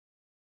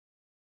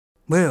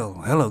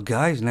Well, hello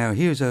guys, now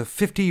here's a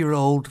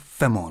 50-year-old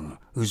Femon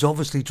who's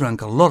obviously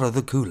drank a lot of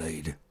the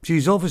Kool-Aid.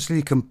 She's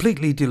obviously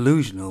completely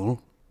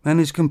delusional and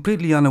is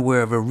completely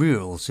unaware of a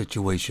real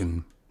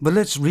situation. But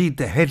let's read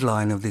the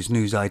headline of this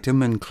news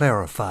item and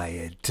clarify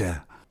it.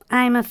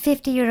 I'm a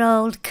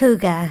 50-year-old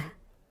cougar.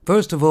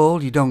 First of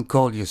all, you don't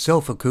call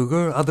yourself a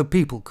cougar, other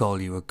people call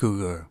you a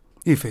cougar,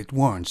 if it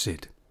warrants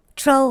it.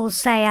 Trolls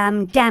say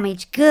I'm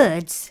damaged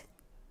goods.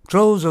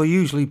 Trolls are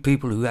usually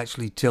people who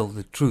actually tell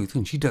the truth,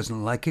 and she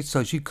doesn't like it,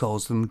 so she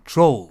calls them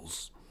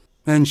trolls.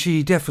 And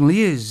she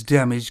definitely is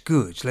damaged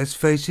goods. Let's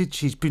face it,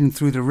 she's been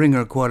through the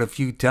ringer quite a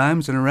few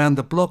times and around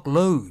the block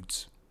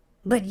loads.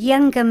 But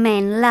younger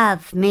men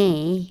love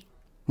me.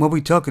 What are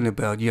we talking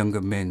about,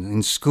 younger men?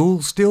 In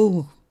school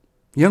still?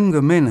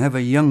 Younger men have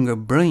a younger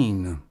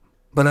brain.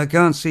 But I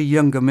can't see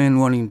younger men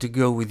wanting to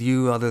go with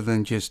you other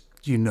than just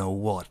you know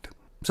what.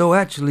 So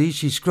actually,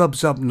 she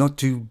scrubs up not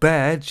too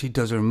bad, she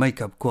does her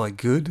makeup quite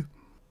good.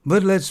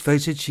 But let's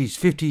face it, she's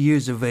 50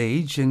 years of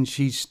age and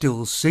she's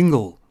still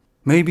single.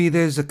 Maybe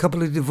there's a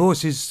couple of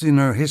divorces in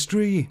her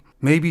history,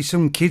 maybe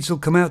some kids will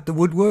come out the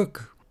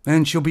woodwork,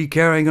 and she'll be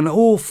carrying an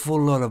awful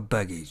lot of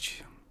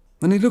baggage.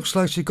 And it looks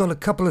like she got a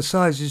couple of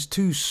sizes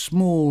too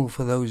small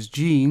for those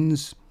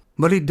jeans,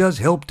 but it does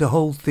help to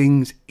hold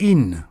things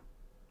in.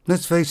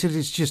 Let's face it,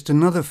 it's just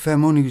another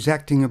Femon who's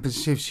acting up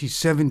as if she's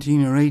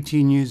 17 or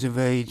 18 years of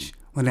age,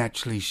 when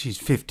actually she's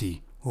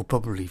 50, or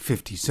probably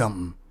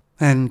 50-something,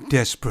 and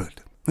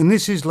desperate. And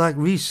this is like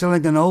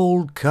reselling an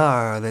old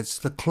car that's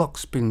the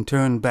clock's been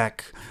turned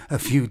back a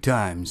few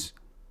times.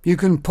 You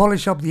can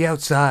polish up the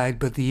outside,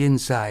 but the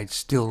inside's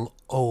still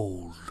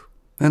old.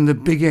 And the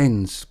big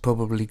end's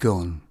probably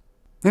gone.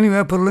 Anyway,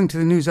 I'll put a link to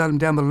the news item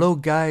down below,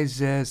 guys.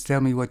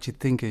 Tell me what you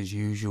think as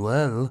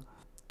usual.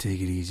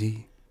 Take it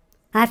easy.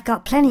 I've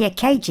got plenty of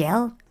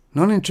K-gel.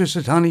 Not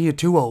interested, honey, you're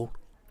too old.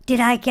 Did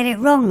I get it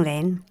wrong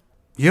then?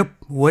 Yep,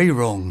 way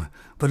wrong.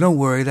 But don't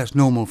worry, that's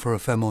normal for a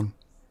Femon.